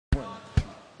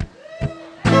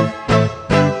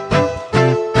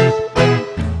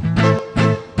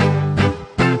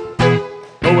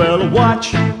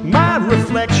watch my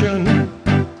reflection.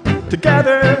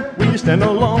 Together we stand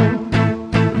alone.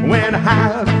 When I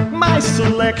have my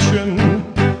selection,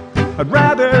 I'd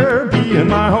rather be in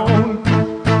my home.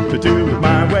 To do it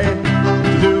my way,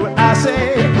 to do what I say,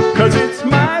 'cause it's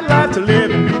my life to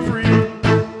live and be free.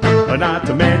 Not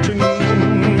to mention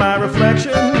my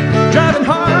reflection, driving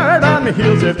hard on the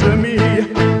heels after me.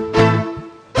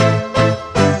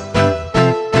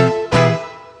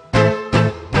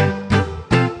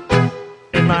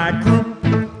 In my group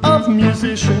of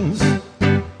musicians,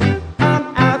 I'm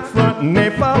out front and they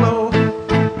follow.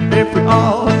 If we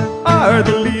all are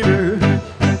the leader,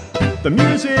 the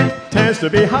music tends to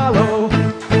be hollow.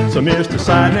 So Mr.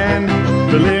 Sideman,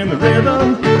 fill in the rhythm,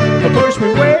 push me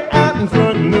way out in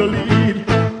front in the lead.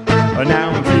 Now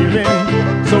I'm feeling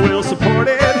so ill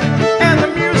supported, and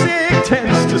the music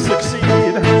tends to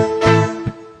succeed.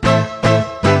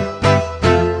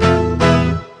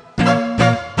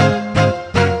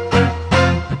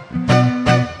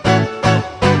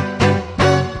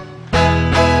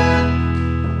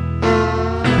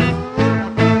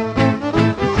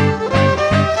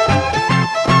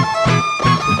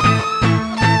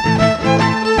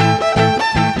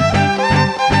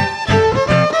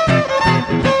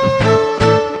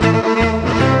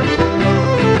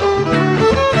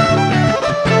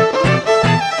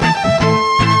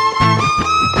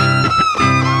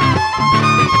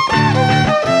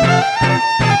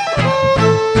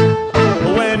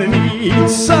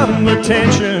 Some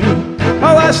attention,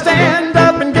 oh, I stand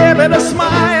up and give it a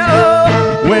smile.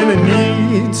 When it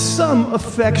needs some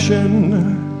affection,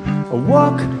 I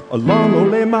walk a long,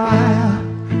 lonely mile.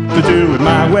 To do it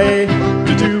my way,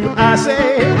 to do what I say,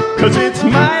 'cause it's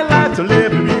my life to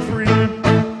live and be free.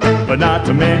 But not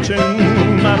to mention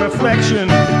my reflection,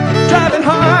 driving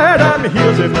hard on the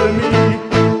heels after me.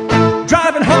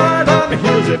 Driving hard on the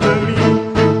heels after me.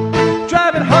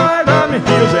 Driving hard on the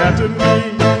heels after me.